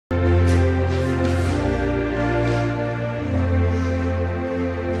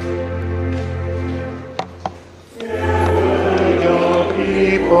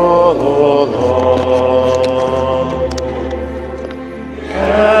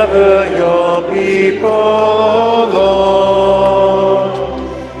people, O Lord.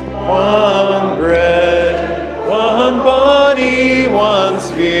 One bread, one body, one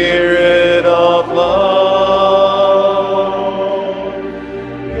spirit of love.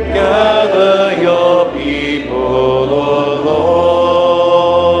 Gather your people, O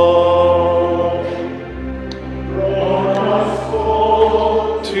Lord. Bring us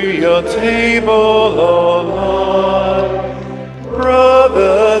forth to your table, O Lord.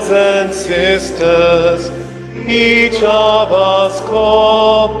 Brothers and sisters, each of us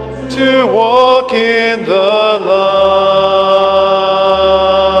called to walk in the light.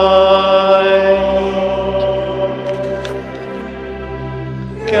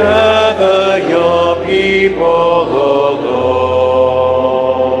 Gather your people, O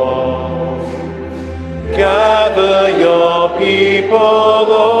Lord. Gather your people,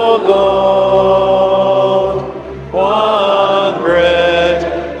 O Lord. One bread,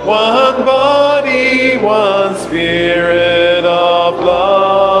 one body, one spirit of love.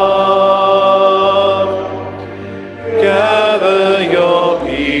 Gather your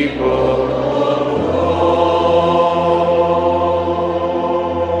people, O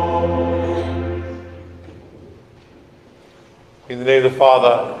Lord. In the name of the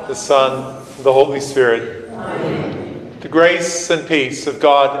Father, the Son, and the Holy Spirit. Amen. The grace and peace of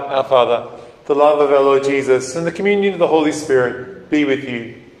God our Father, the love of our Lord Jesus, and the communion of the Holy Spirit be with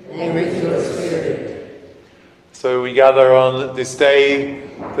you. And with your spirit. So we gather on this day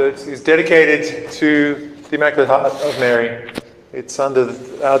that is dedicated to the Immaculate Heart of Mary. It's under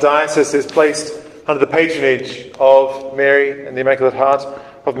our diocese is placed under the patronage of Mary and the Immaculate Heart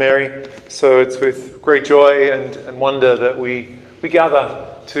of Mary. So it's with great joy and wonder that we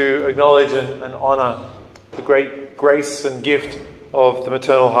gather to acknowledge and honour the great grace and gift of the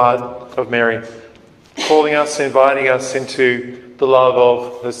maternal heart of Mary, calling us, inviting us into the love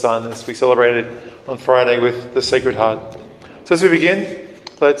of her Son, as we celebrated on Friday with the Sacred Heart. So as we begin,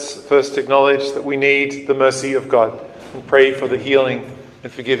 let's first acknowledge that we need the mercy of God and pray for the healing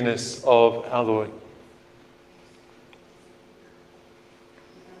and forgiveness of our Lord.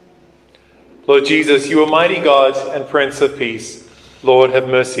 Lord Jesus, you are mighty God and Prince of Peace. Lord, have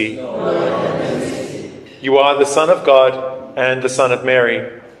mercy. Lord, have mercy. You are the Son of God and the Son of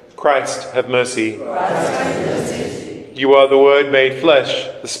Mary. Christ, have mercy. Christ, have mercy. You are the Word made flesh,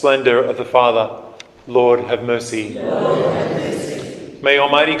 the splendour of the Father. Lord, have mercy. Lord, have mercy. May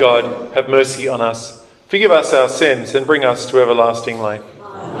Almighty God have mercy on us, forgive us our sins, and bring us to everlasting life.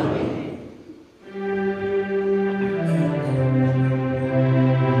 Amen.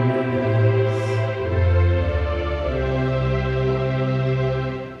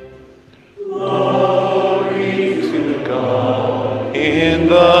 Glory to God in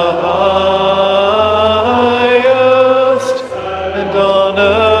the highest, and on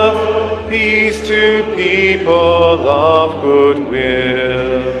earth peace to people of good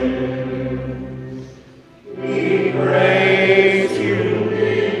will. We praise you,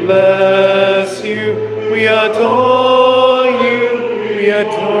 we bless you, we adore you, we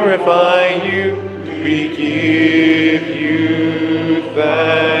glorify you, we give you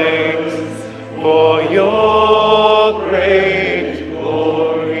thanks for your great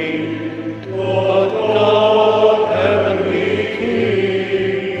glory, Lord God, heavenly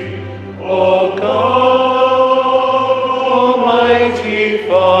King, O God, Almighty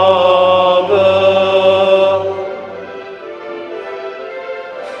Father.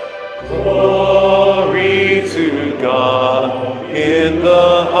 Glory to God in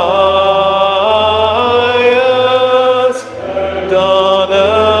the highest, and on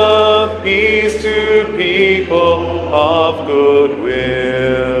earth peace to people of good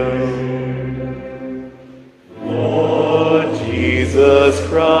will. Lord Jesus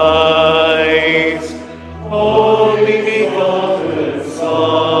Christ, only begotten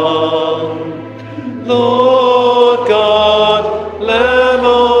Son, Lord God, Lamb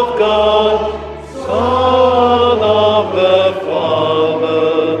of God, Son of the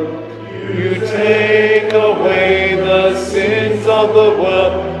Father, you take away the sins of the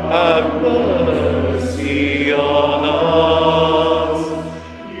world, have mercy on us.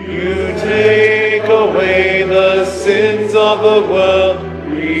 You take away the sins of the world,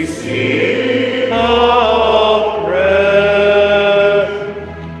 receive our prayer.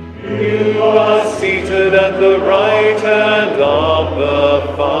 You are seated at the right hand of the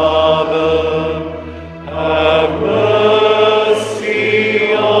Father. Have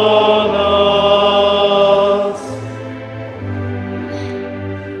mercy on us.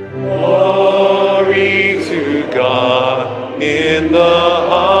 Glory to God in the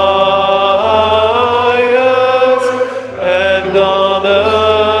highest, and on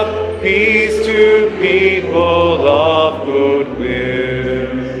earth peace people of good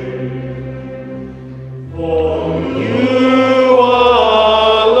will. You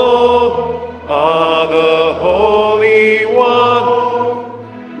alone are the Holy One.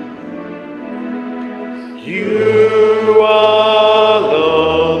 You alone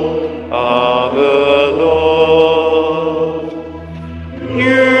are the Lord.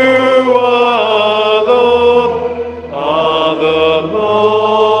 You alone are the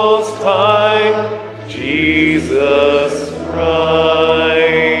Most High, Jesus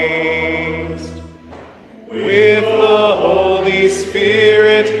Christ. With the Holy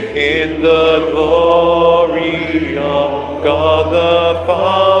Spirit in the glory of God the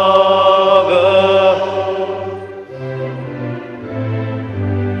Father.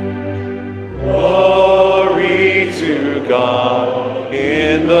 Glory to God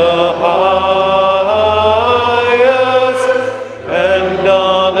in the highest, and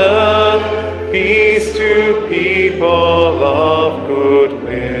on earth peace to people of good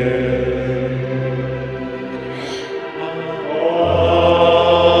will.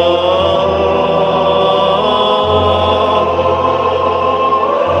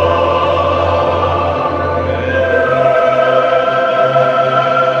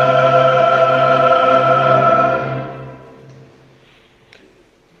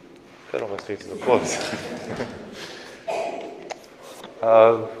 That almost needs an applause.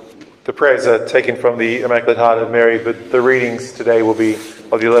 The prayers are taken from the Immaculate Heart of Mary, but the readings today will be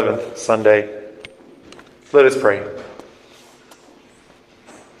of the 11th Sunday. Let us pray.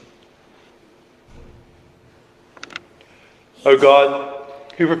 O God,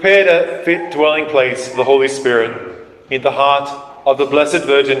 who prepared a fit dwelling place for the Holy Spirit in the heart of the Blessed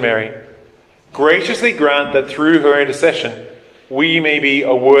Virgin Mary, graciously grant that through her intercession we may be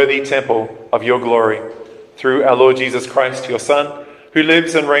a worthy temple of your glory. Through our Lord Jesus Christ, your Son, who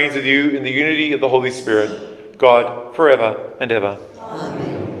lives and reigns with you in the unity of the Holy Spirit, God, forever and ever.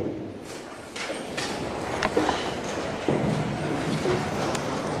 Amen.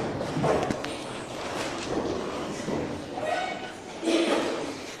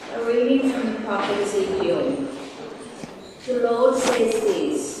 A reading from the prophet Ezekiel. The Lord says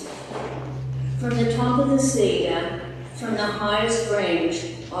this: from the top of the cedar, from the highest branch,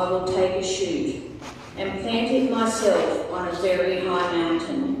 I will take a shoot and plant it myself on a very high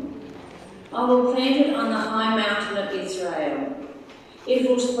mountain. I will plant it on the high mountain of Israel. It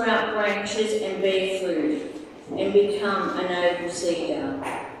will sprout branches and bear fruit and become a noble cedar.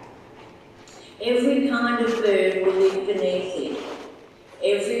 Every kind of bird will live beneath it.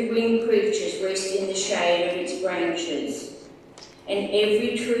 Every winged creature rests in the shade of its branches. And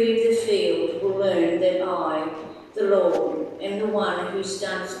every tree of the field will learn that I, the Lord, am the one who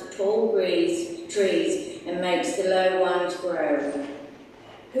stunts tall trees and makes the low ones grow,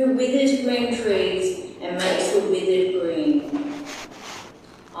 who withers green trees and makes the withered green.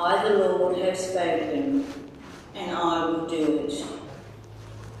 I, the Lord, have spoken, and I will do it.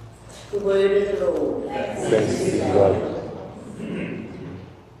 The word of the Lord. Thanks be to God.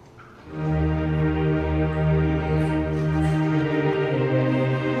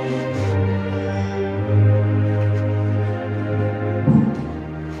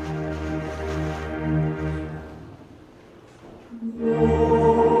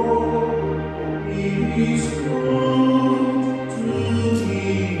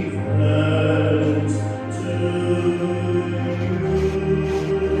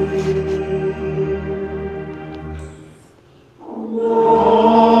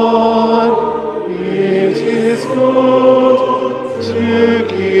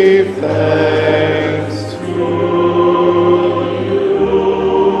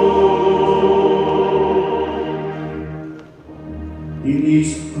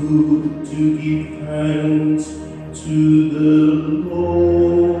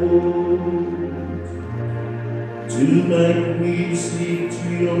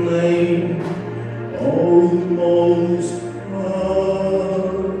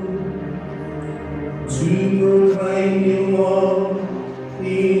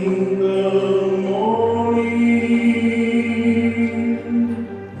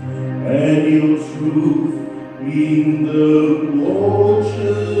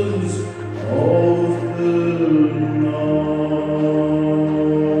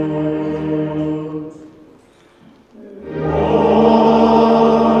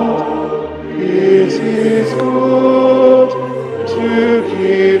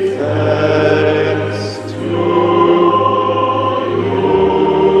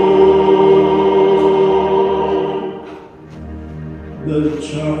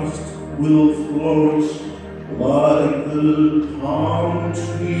 Like the palm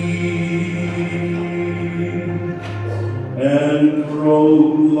tree.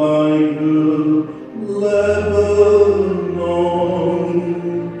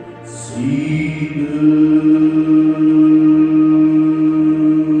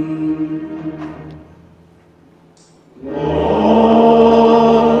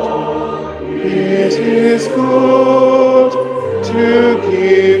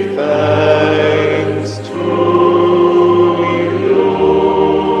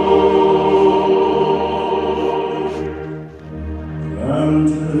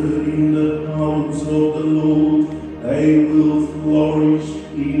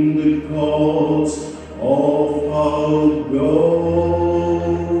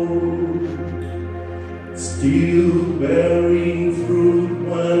 still bearing fruit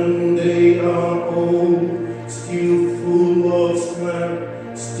when they are old, still full of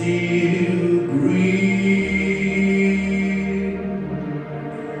strength, still green,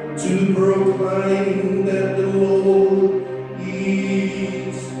 to proclaim that the Lord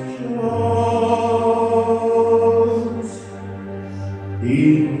is just.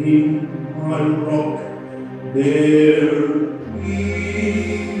 In him my rock, there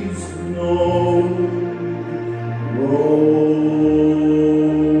is no Lord,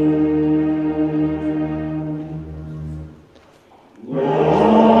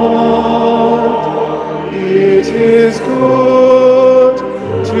 it is good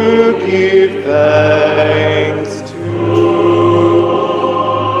to give thanks to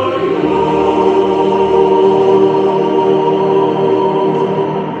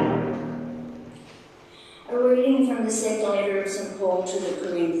A reading from the second letter of St. Paul to the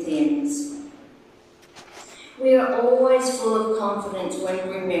Corinthians. We are always full of confidence when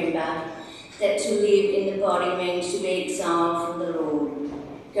we remember that to live in the body means to be exiled from the Lord,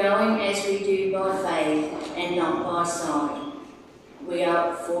 going as we do by faith and not by sight. We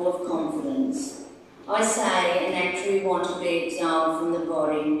are full of confidence. I say and actually want to be exiled from the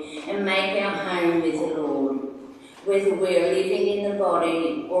body and make our home with the Lord. Whether we are living in the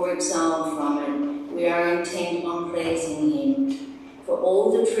body or exiled from it, we are intent on pleasing him. For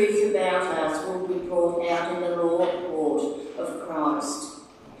all the truth about us will be brought out in the law court of Christ,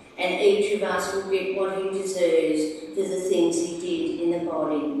 and each of us will get what he deserves for the things he did in the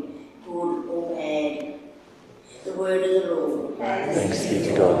body, good or bad. The word of the Lord. Thanks be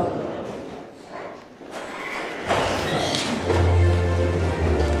to God.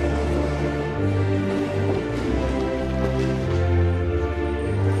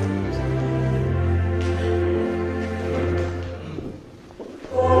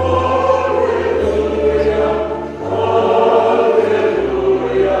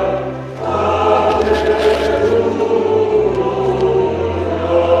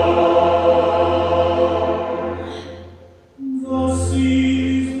 Thus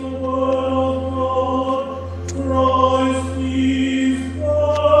is the word of God, Christ is the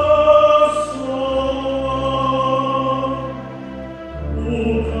Son, who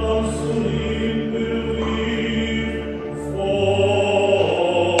comes to live will live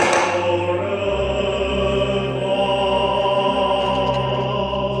forever.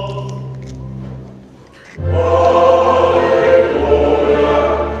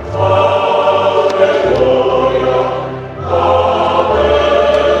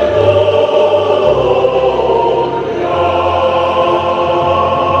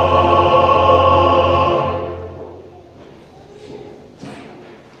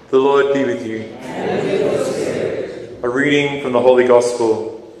 The Lord be with you. A reading from the Holy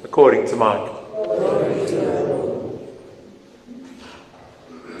Gospel according to Mark.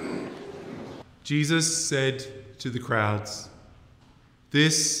 Jesus said to the crowds,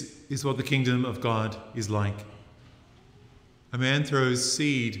 "This is what the kingdom of God is like. A man throws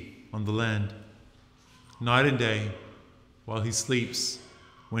seed on the land, night and day, while he sleeps.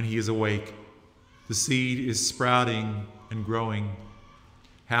 When he is awake, the seed is sprouting and growing.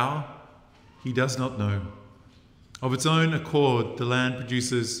 How? He does not know. Of its own accord, the land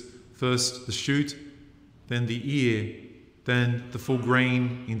produces first the shoot, then the ear, then the full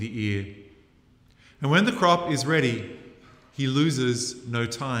grain in the ear. And when the crop is ready, he loses no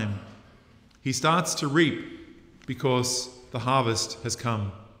time. He starts to reap because the harvest has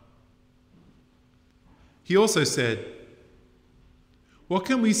come." He also said, "What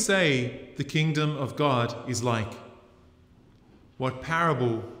can we say the kingdom of God is like? What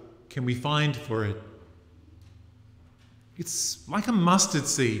parable can we find for it? It's like a mustard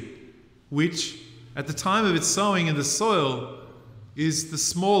seed, which, at the time of its sowing in the soil, is the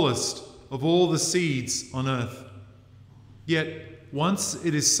smallest of all the seeds on earth. Yet, once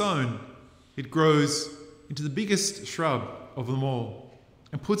it is sown, it grows into the biggest shrub of them all,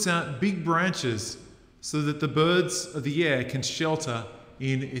 and puts out big branches so that the birds of the air can shelter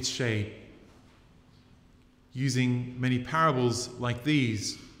in its shade." Using many parables like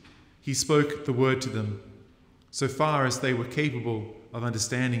these, he spoke the word to them, so far as they were capable of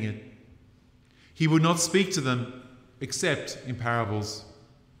understanding it. He would not speak to them except in parables,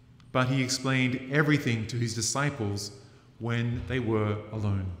 but he explained everything to his disciples when they were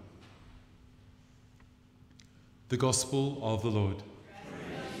alone. The Gospel of the Lord.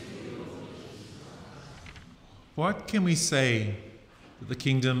 What can we say that the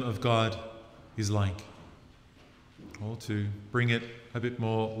kingdom of God is like? Or to bring it a bit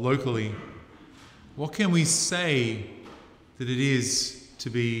more locally, what can we say that it is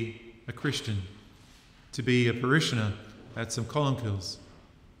to be a Christian? to be a parishioner at some Columbkilles.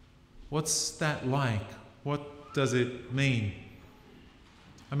 What's that like? What does it mean?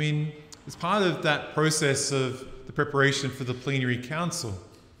 I mean, as part of that process of the preparation for the plenary council,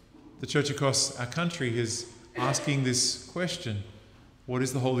 the church across our country is asking this question: what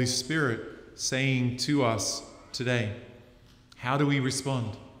is the Holy Spirit saying to us today? How do we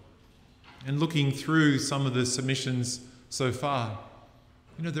respond? And looking through some of the submissions so far,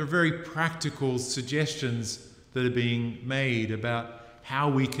 there are very practical suggestions that are being made about how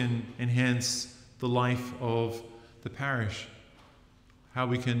we can enhance the life of the parish, how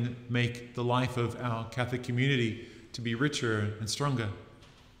we can make the life of our Catholic community to be richer and stronger.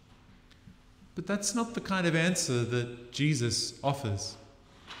 But that's not the kind of answer that Jesus offers.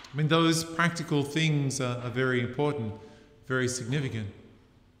 I mean, those practical things are very important, very significant.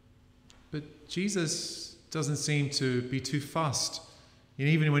 But Jesus doesn't seem to be too fussed. And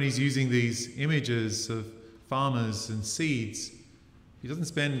even when he's using these images of farmers and seeds, he doesn't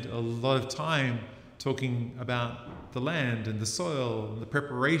spend a lot of time talking about the land and the soil and the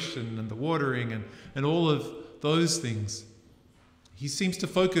preparation and the watering and all of those things. He seems to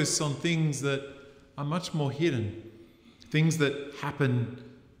focus on things that are much more hidden, things that happen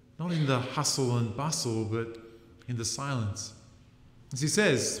not in the hustle and bustle, but in the silence. As he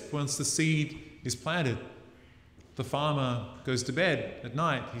says, once the seed is planted, the farmer goes to bed at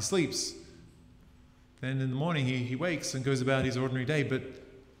night, he sleeps. Then in the morning he wakes and goes about his ordinary day. But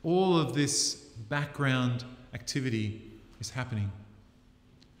all of this background activity is happening.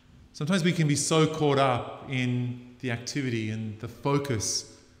 Sometimes we can be so caught up in the activity and the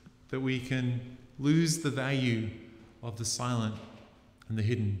focus that we can lose the value of the silent and the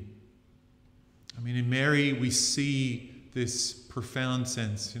hidden. I mean, in Mary we see this profound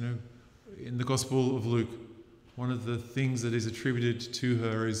sense. In the Gospel of Luke, one of the things that is attributed to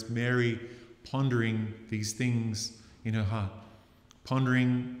her is Mary pondering these things in her heart,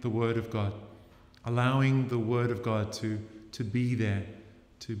 pondering the Word of God, allowing the Word of God to be there,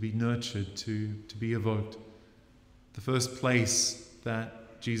 to be nurtured, to be evoked. The first place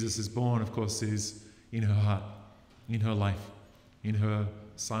that Jesus is born, of course, is in her heart, in her life, in her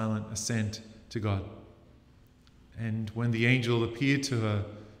silent assent to God. And when the angel appeared to her,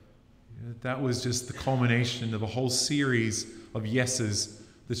 that was just the culmination of a whole series of yeses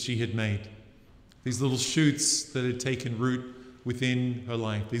that she had made. These little shoots that had taken root within her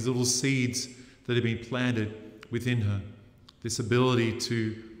life, these little seeds that had been planted within her, this ability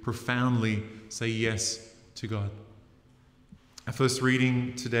to profoundly say yes to God. Our first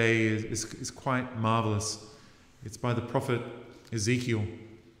reading today is quite marvelous. It's by the prophet Ezekiel.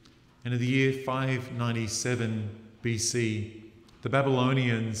 And in the year 597 BC, the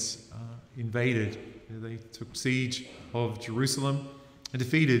Babylonians invaded. They took siege of Jerusalem and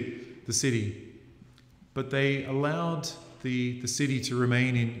defeated the city. But they allowed the city to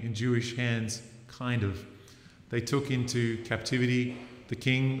remain in Jewish hands, kind of. They took into captivity the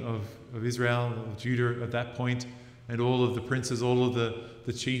king of Israel, of Judah at that point, and all of the princes, all of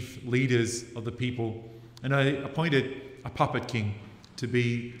the chief leaders of the people. And I appointed a puppet king to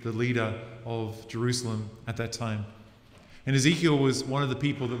be the leader of Jerusalem at that time. And Ezekiel was one of the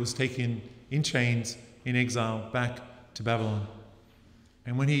people that was taken in chains, in exile, back to Babylon.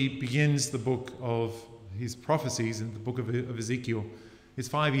 And when he begins the book of his prophecies in the book of Ezekiel, it's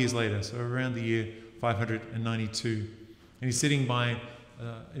 5 years later, so around the year 592. And he's sitting by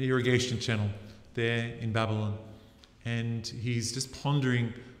an irrigation channel there in Babylon. And he's just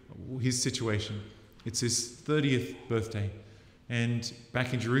pondering his situation. It's his 30th birthday. And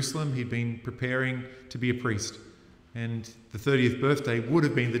back in Jerusalem, he'd been preparing to be a priest. And the 30th birthday would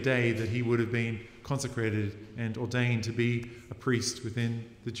have been the day that he would have been consecrated and ordained to be a priest within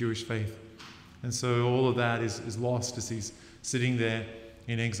the Jewish faith. And so all of that is lost as he's sitting there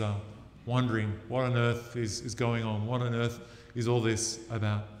in exile, wondering what on earth is going on, what on earth is all this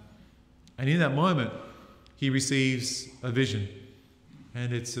about. And in that moment, he receives a vision.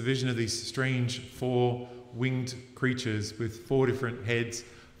 And it's a vision of these strange 4 winged creatures with 4 different heads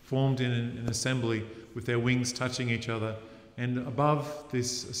formed in an assembly with their wings touching each other. And above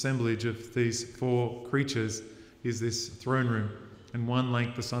this assemblage of these 4 creatures is this throne room. And one,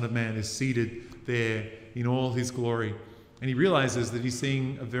 like the Son of Man, is seated there in all his glory. And he realizes that he's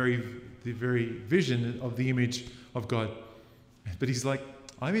seeing the very vision of the image of God. But he's like,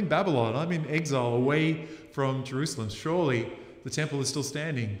 I'm in Babylon, I'm in exile away from Jerusalem. Surely the temple is still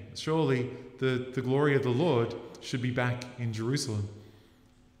standing. Surely the glory of the Lord should be back in Jerusalem.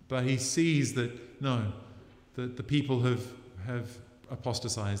 But he sees that, no, that the people have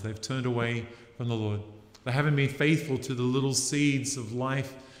apostatized. They've turned away from the Lord. They haven't been faithful to the little seeds of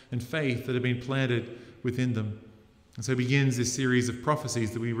life and faith that have been planted within them. And so begins this series of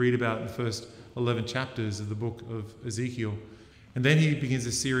prophecies that we read about in the first 11 chapters of the book of Ezekiel. And then he begins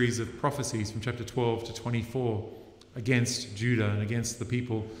a series of prophecies from chapter 12 to 24 against Judah and against the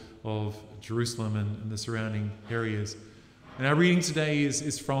people of Jerusalem and the surrounding areas. And our reading today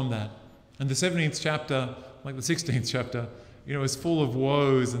is from that. And the 17th chapter, like the 16th chapter, is full of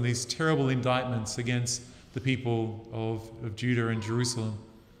woes and these terrible indictments against the people of Judah and Jerusalem.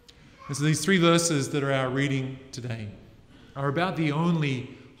 And so these three verses that are our reading today are about the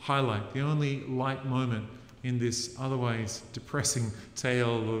only highlight, the only light moment in this otherwise depressing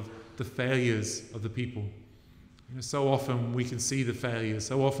tale of the failures of the people. So often we can see the failures.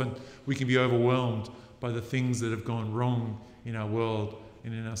 So often we can be overwhelmed by the things that have gone wrong in our world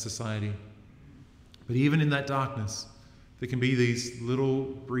and in our society. But even in that darkness, there can be these little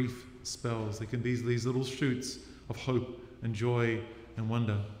brief spells. There can be these little shoots of hope and joy and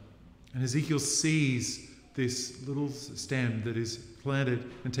wonder. And Ezekiel sees this little stem that is planted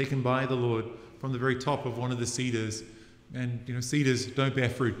and taken by the Lord from the very top of one of the cedars. And, cedars don't bear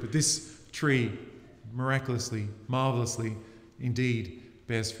fruit, but this tree miraculously, marvelously, indeed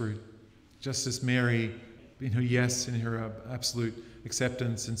bears fruit. Just as Mary, in her yes and her absolute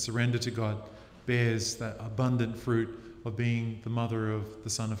acceptance and surrender to God, bears that abundant fruit of being the mother of the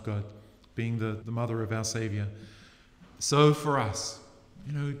Son of God, being the mother of our Saviour. So for us,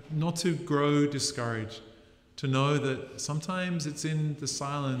 not to grow discouraged, to know that sometimes it's in the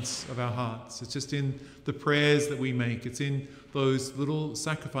silence of our hearts. It's just in the prayers that we make. It's in those little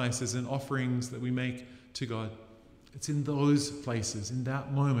sacrifices and offerings that we make to God. It's in those places, in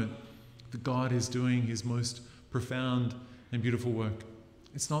that moment, that God is doing his most profound and beautiful work.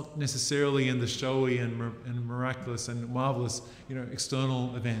 It's not necessarily in the showy and miraculous and marvelous,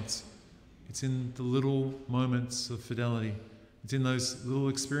 external events. It's in the little moments of fidelity. It's in those little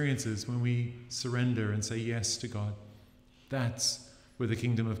experiences when we surrender and say yes to God. That's where the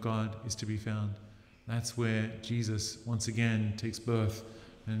kingdom of God is to be found. That's where Jesus once again takes birth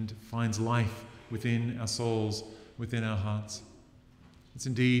and finds life within our souls, within our hearts. Let's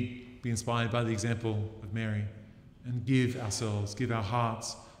indeed be inspired by the example of Mary and give our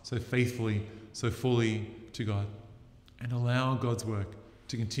hearts so faithfully, so fully to God, and allow God's work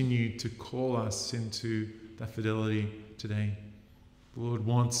to continue to call us into that fidelity today. The Lord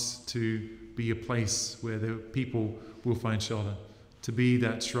wants to be a place where the people will find shelter, to be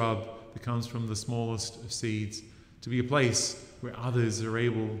that shrub that comes from the smallest of seeds, to be a place where others are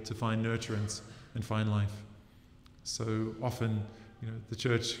able to find nurturance and find life. So often, the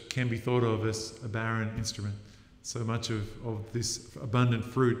church can be thought of as a barren instrument. So much of this abundant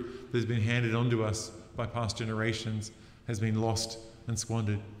fruit that has been handed on to us by past generations has been lost and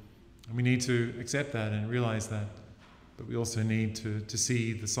squandered. And we need to accept that and realize that. But we also need to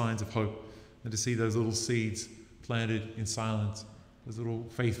see the signs of hope and to see those little seeds planted in silence, those little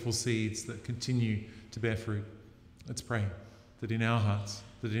faithful seeds that continue to bear fruit. Let's pray that in our hearts,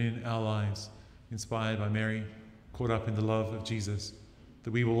 that in our lives, inspired by Mary, caught up in the love of Jesus,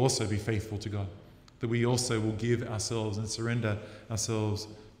 that we will also be faithful to God, that we also will give ourselves and surrender ourselves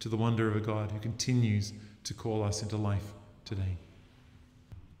to the wonder of a God who continues to call us into life today.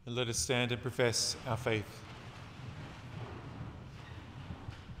 And let us stand and profess our faith.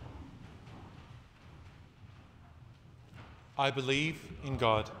 I believe in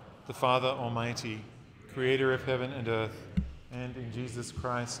God, the Father Almighty, creator of heaven and earth, and in Jesus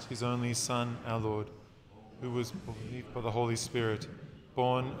Christ, his only Son, our Lord, who was believed by the Holy Spirit,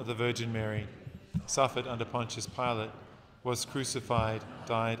 born of the Virgin Mary, suffered under Pontius Pilate, was crucified,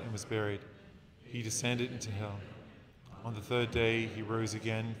 died, and was buried. He descended into hell. On the third day he rose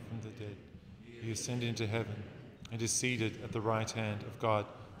again from the dead. He ascended into heaven and is seated at the right hand of God,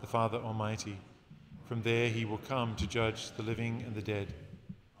 the Father Almighty. From there he will come to judge the living and the dead.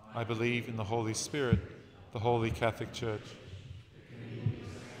 I believe in the Holy Spirit, the Holy Catholic Church.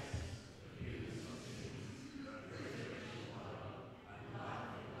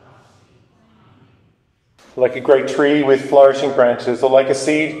 Like a great tree with flourishing branches, or like a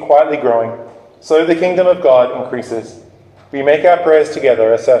seed quietly growing, so the kingdom of God increases. We make our prayers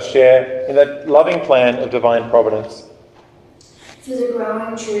together as our share in that loving plan of divine providence. For the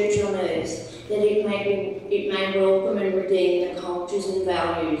growing church on earth, that it may welcome and redeem the cultures and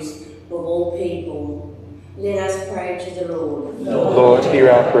values of all people. Let us pray to the Lord. Lord, hear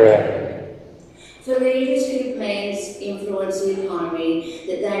our prayer. For leaders whose plans influence the economy,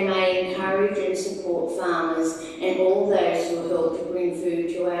 that they may encourage and support farmers and all those who help to bring food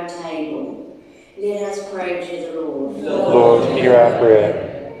to our table. Let us pray to the Lord. Lord, hear our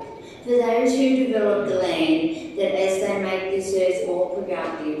prayer. For those who develop the land, that that as they make this earth more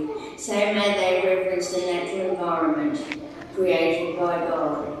productive, so may they reverence the natural environment created by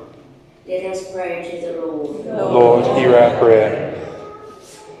God. Let us pray to the Lord. Lord, hear our prayer.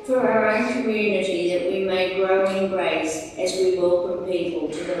 For our own community, that we may grow in grace as we welcome people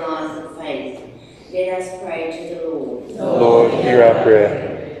to the life of faith, let us pray to the Lord. Lord, hear our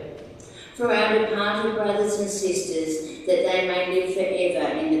prayer. For our departed brothers and sisters, that they may live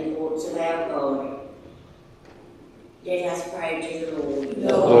forever in the courts of our God, let us pray to the Lord.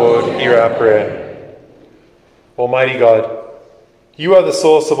 Lord, hear our prayer. Almighty God, you are the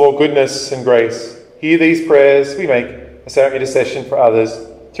source of all goodness and grace. Hear these prayers we make as our intercession for others,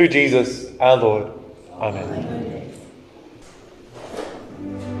 through Jesus our Lord. Amen.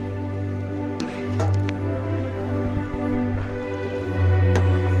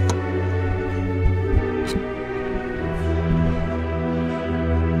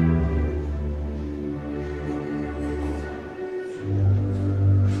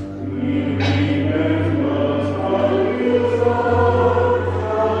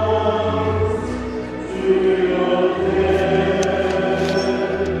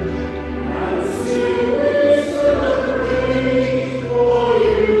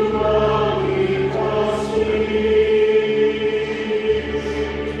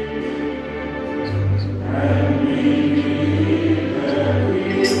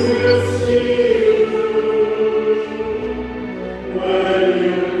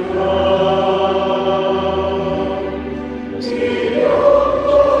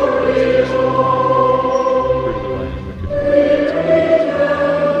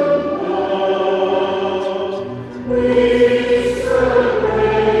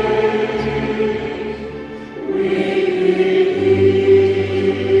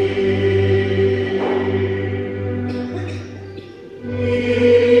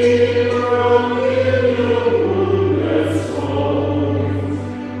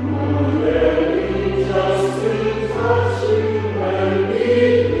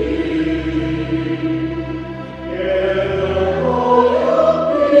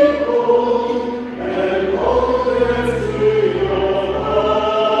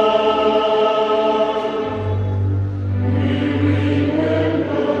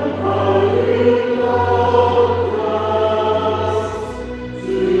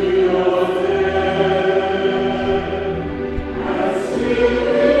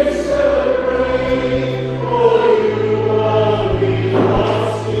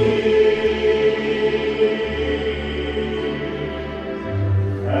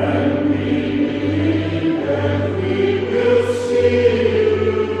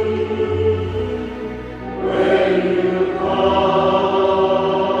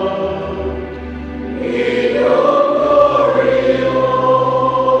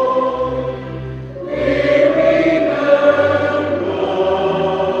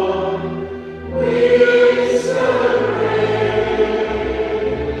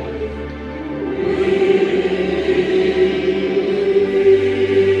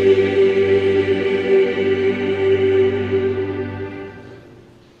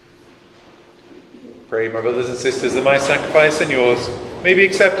 Pray, my brothers and sisters, that my sacrifice and yours may be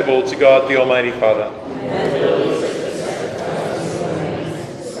acceptable to God the Almighty Father.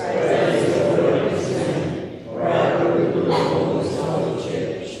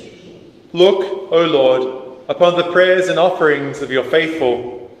 Look, O Lord, upon the prayers and offerings of your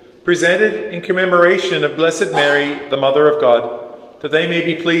faithful, presented in commemoration of Blessed Mary, the Mother of God, that they may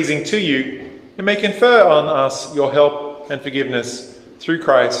be pleasing to you and may confer on us your help and forgiveness through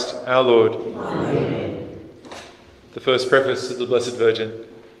Christ our Lord. Amen. The first preface of the Blessed Virgin.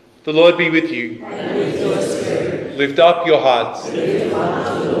 The Lord be with you. And with your spirit. Lift up your hearts. Lift up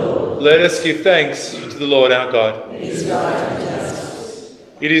to the Lord. Let us give thanks to the Lord our God. It is right and justice.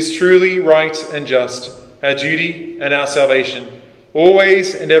 It is truly right and just, our duty and our salvation,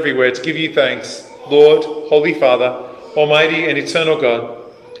 always and everywhere to give you thanks, Lord, Holy Father, Almighty and eternal God,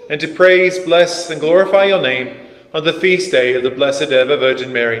 and to praise, bless and glorify your name on the feast day of the Blessed Ever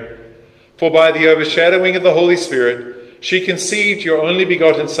Virgin Mary. For by the overshadowing of the Holy Spirit, she conceived your only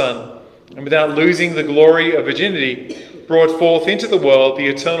begotten Son, and without losing the glory of virginity, brought forth into the world the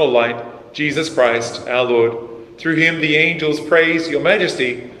eternal light, Jesus Christ our Lord. Through him the angels praise your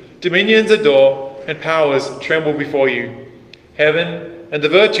majesty, dominions adore, and powers tremble before you. Heaven and the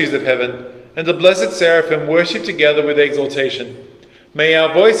virtues of heaven and the blessed seraphim worship together with exaltation. May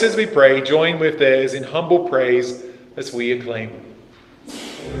our voices, we pray, join with theirs in humble praise as we acclaim.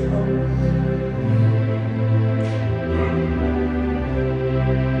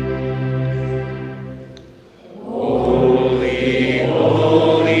 Holy,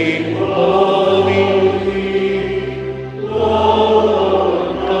 holy, holy,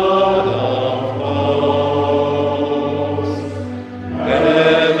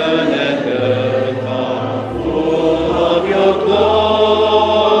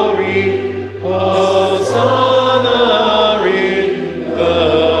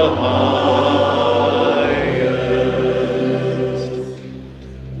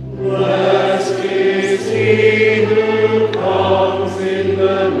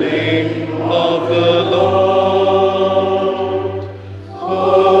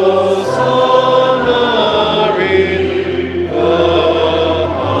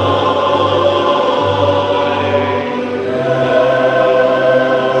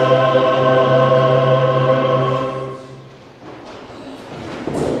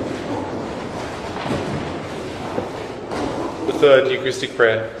 third Eucharistic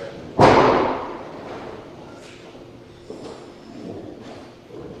prayer.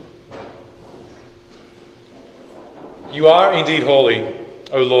 You are indeed holy,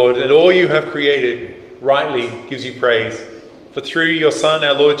 O Lord, and all you have created rightly gives you praise. For through your Son,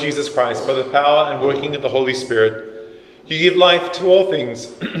 our Lord Jesus Christ, by the power and working of the Holy Spirit, you give life to all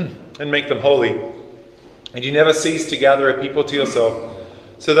things and make them holy. And you never cease to gather a people to yourself,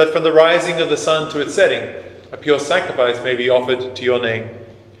 so that from the rising of the sun to its setting, a pure sacrifice may be offered to your name.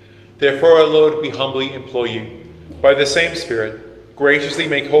 Therefore, O Lord, we humbly implore you, by the same Spirit, graciously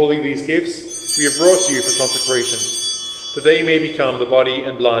make holy these gifts we have brought to you for consecration, that they may become the body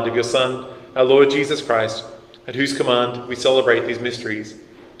and blood of your Son, our Lord Jesus Christ, at whose command we celebrate these mysteries.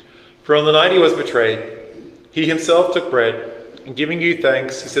 For on the night he was betrayed, he himself took bread, and giving you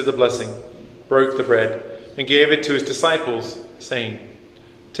thanks, he said the blessing, broke the bread, and gave it to his disciples, saying,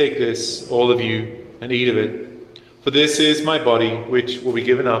 "Take this, all of you, and eat of it, for this is my body, which will be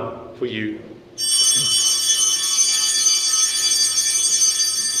given up for you."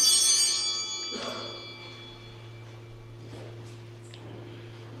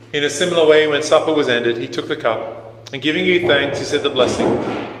 In a similar way, when supper was ended, he took the cup, and giving you thanks, he said the blessing,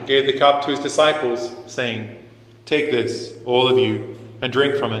 and gave the cup to his disciples, saying, "Take this, all of you, and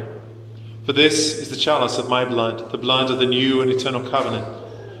drink from it. For this is the chalice of my blood, the blood of the new and eternal covenant,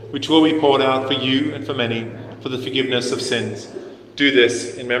 which will be poured out for you and for many for the forgiveness of sins. Do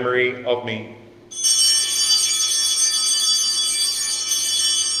this in memory of me."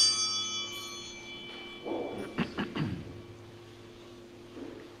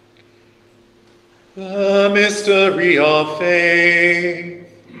 The mystery of faith.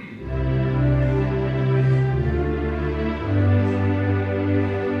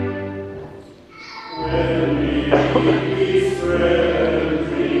 When we eat this bread,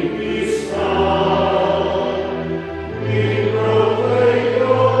 drink this cup, we proclaim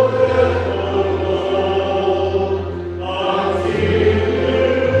your death, O Lord, until you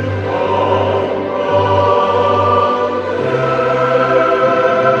come again.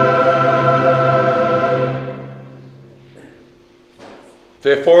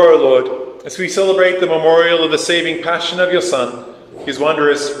 Therefore, O Lord, as we celebrate the memorial of the saving passion of your Son, his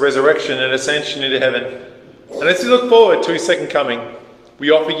wondrous resurrection and ascension into heaven, and as we look forward to his second coming,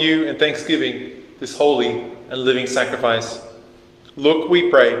 we offer you in thanksgiving this holy and living sacrifice. Look, we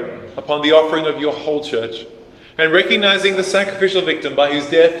pray, upon the offering of your whole church, and recognizing the sacrificial victim by whose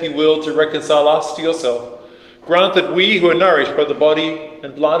death you willed to reconcile us to yourself, grant that we who are nourished by the body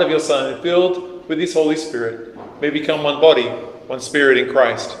and blood of your Son and filled with his Holy Spirit may become one body, one spirit in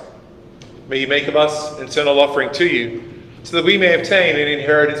Christ. May you make of us an eternal offering to you, so that we may obtain an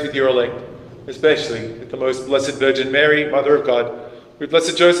inheritance with your elect, especially with the most blessed Virgin Mary, Mother of God, with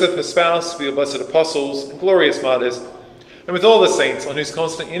blessed Joseph, her spouse, with your blessed apostles and glorious martyrs, and with all the saints on whose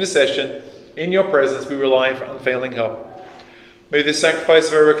constant intercession in your presence we rely for unfailing help. May this sacrifice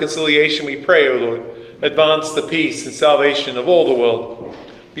of our reconciliation, we pray, O Lord, advance the peace and salvation of all the world.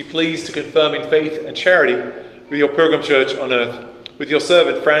 Be pleased to confirm in faith and charity with your pilgrim church on earth, with your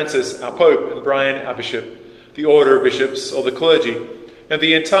servant Francis, our Pope, and Brian, our Bishop, the order of bishops, or the clergy, and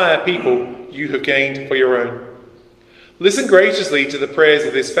the entire people you have gained for your own. Listen graciously to the prayers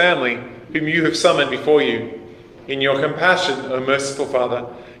of this family, whom you have summoned before you. In your compassion, O merciful Father,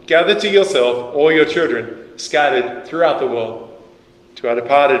 gather to yourself all your children scattered throughout the world. To our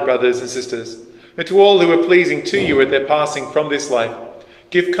departed brothers and sisters, and to all who are pleasing to you at their passing from this life,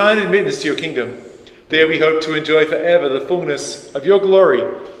 give kind admittance to your kingdom. There we hope to enjoy forever the fullness of your glory,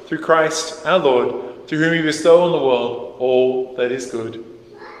 through Christ our Lord, through whom you bestow on the world all that is good.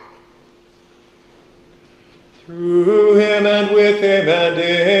 Through him and with him and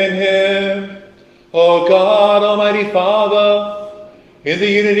in him, O God, Almighty Father, in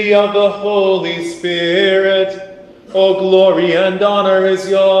the unity of the Holy Spirit, all glory and honor is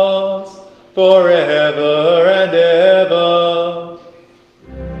yours, forever and ever.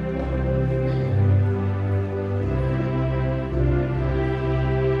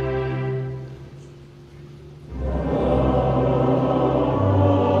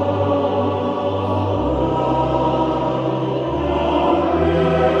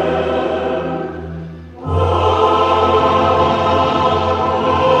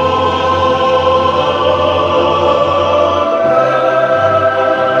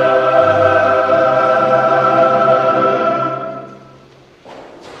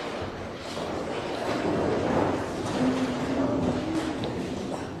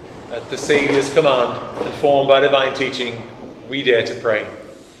 Saviour's command, informed by divine teaching, we dare to pray.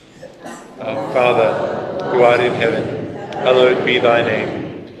 Our Father, who art in heaven, hallowed be thy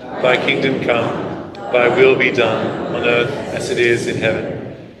name. Thy kingdom come, Thy will be done on earth as it is in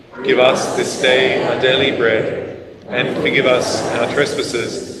heaven. Give us this day our daily bread, and forgive us our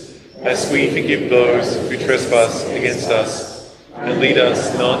trespasses, as we forgive those who trespass against us. And lead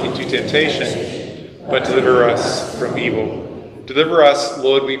us not into temptation, but deliver us from evil. Deliver us,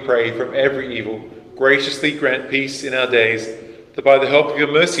 Lord, we pray, from every evil. Graciously grant peace in our days, that by the help of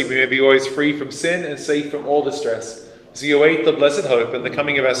your mercy we may be always free from sin and safe from all distress, as we await the blessed hope and the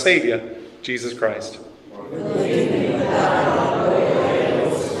coming of our Saviour, Jesus Christ.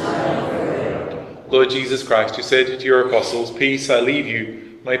 Lord Jesus Christ, who said to your apostles, "Peace I leave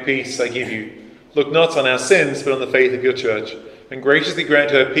you, my peace I give you," look not on our sins, but on the faith of your church, and graciously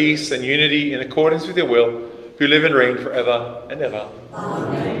grant her peace and unity in accordance with your will, who live and reign forever and ever.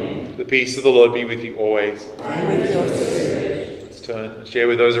 Amen. The peace of the Lord be with you always. And with your spirit. Let's turn and share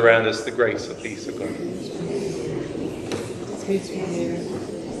with those around us the grace of peace of God.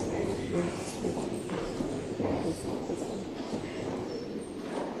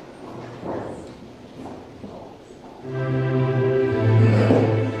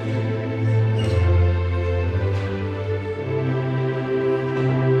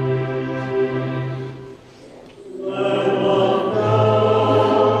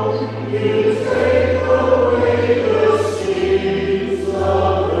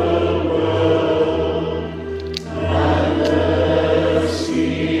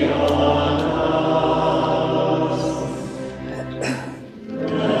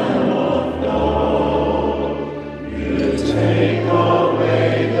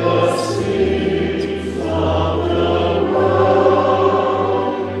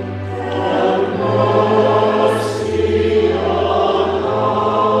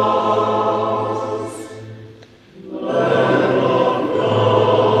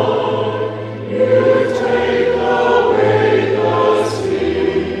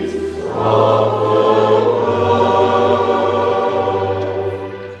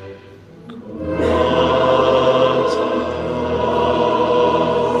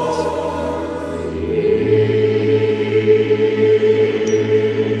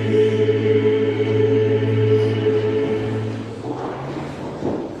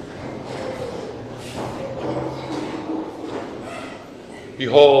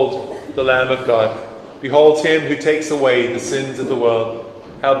 Behold the Lamb of God. Behold him who takes away the sins of the world.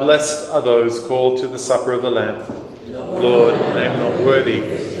 How blessed are those called to the supper of the Lamb. Lord, I am not worthy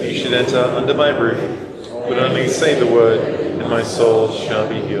that you should enter under my roof, but only say the word, and my soul shall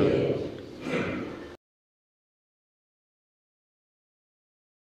be healed.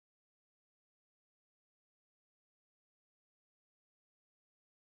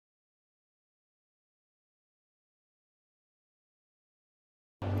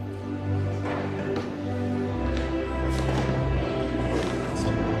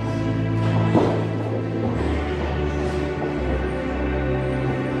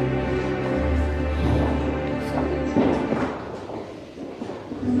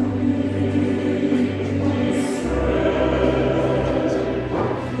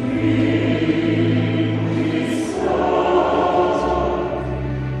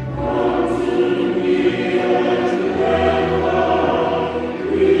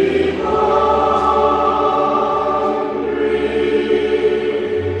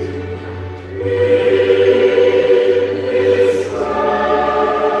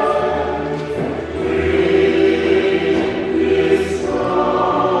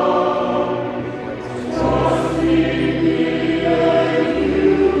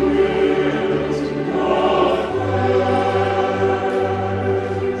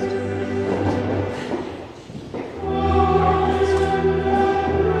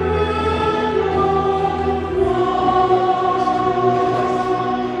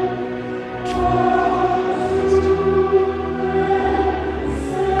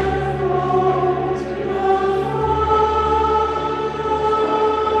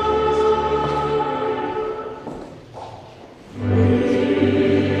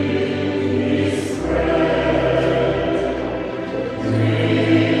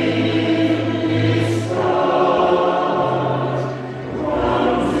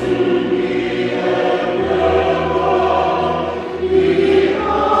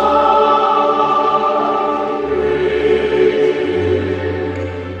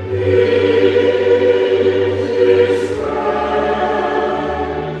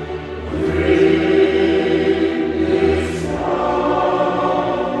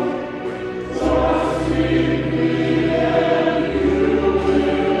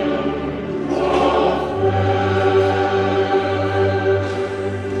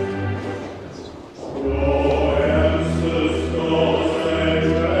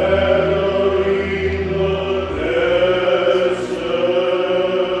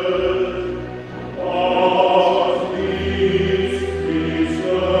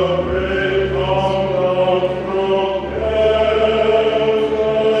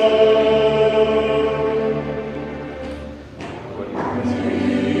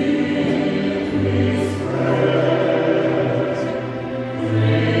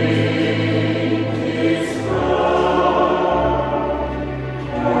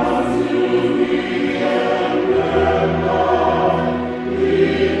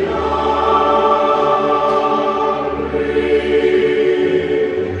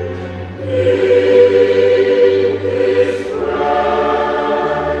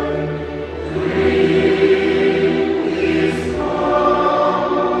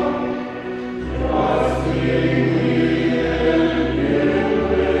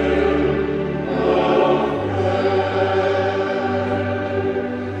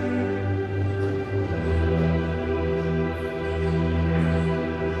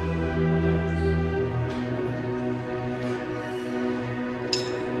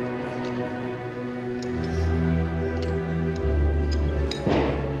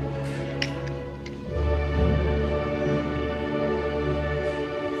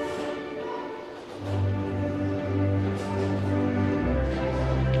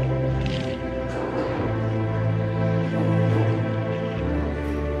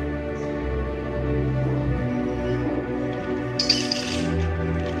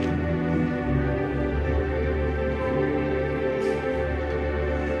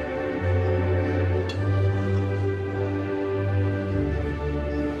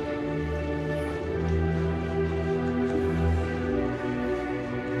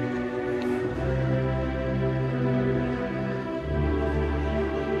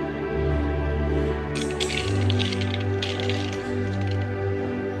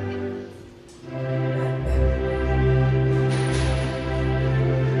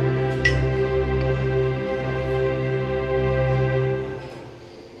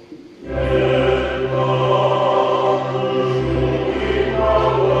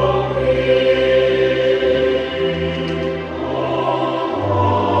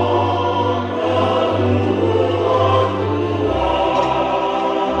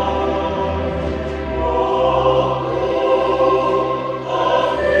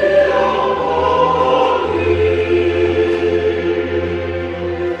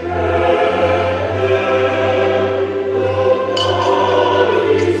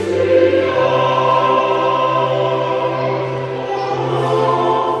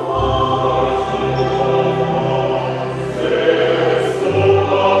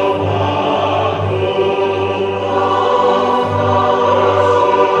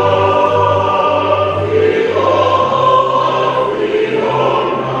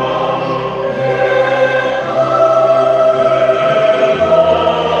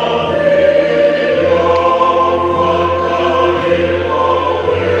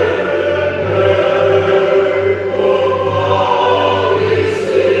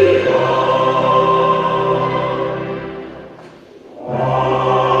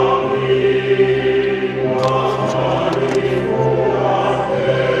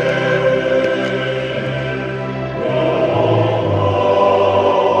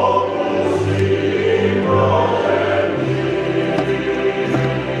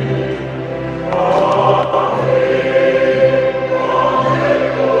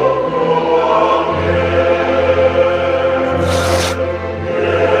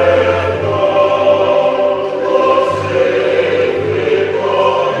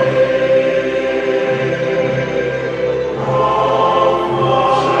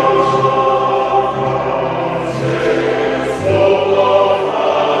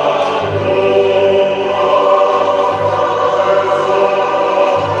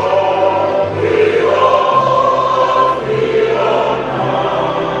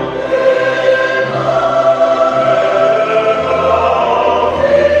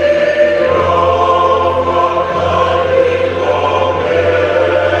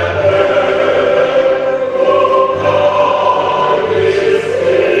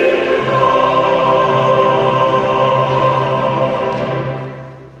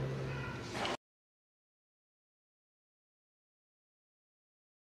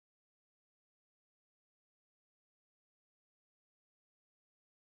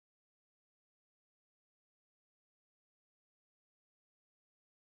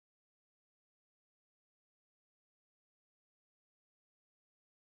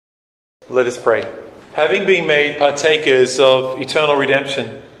 Let us pray. Having been made partakers of eternal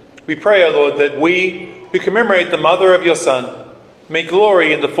redemption, we pray, O Lord, that we who commemorate the mother of your Son may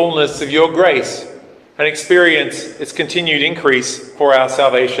glory in the fullness of your grace and experience its continued increase for our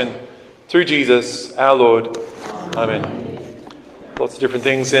salvation. Through Jesus, our Lord. Amen. Lots of different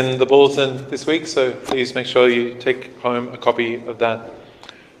things in the bulletin this week, so please make sure you take home a copy of that.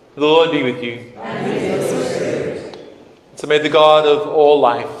 The Lord be with you. And with your spirit. So may the God of all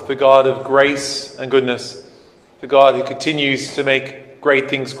life, the God of grace and goodness, the God who continues to make great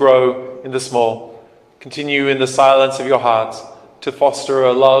things grow in the small, continue in the silence of your hearts to foster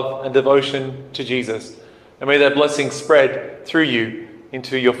a love and devotion to Jesus. And may that blessing spread through you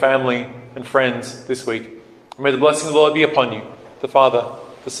into your family and friends this week. And may the blessing of the Lord be upon you, the Father,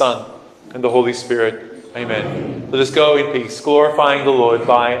 the Son, and the Holy Spirit. Amen. Let us go in peace, glorifying the Lord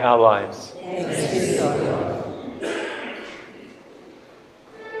by our lives. Thanks be to God.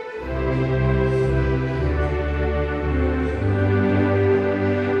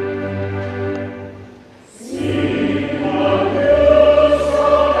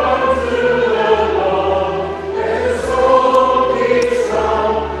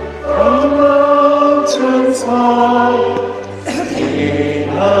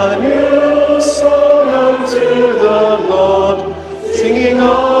 Singing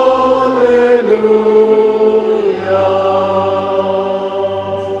hallelujah.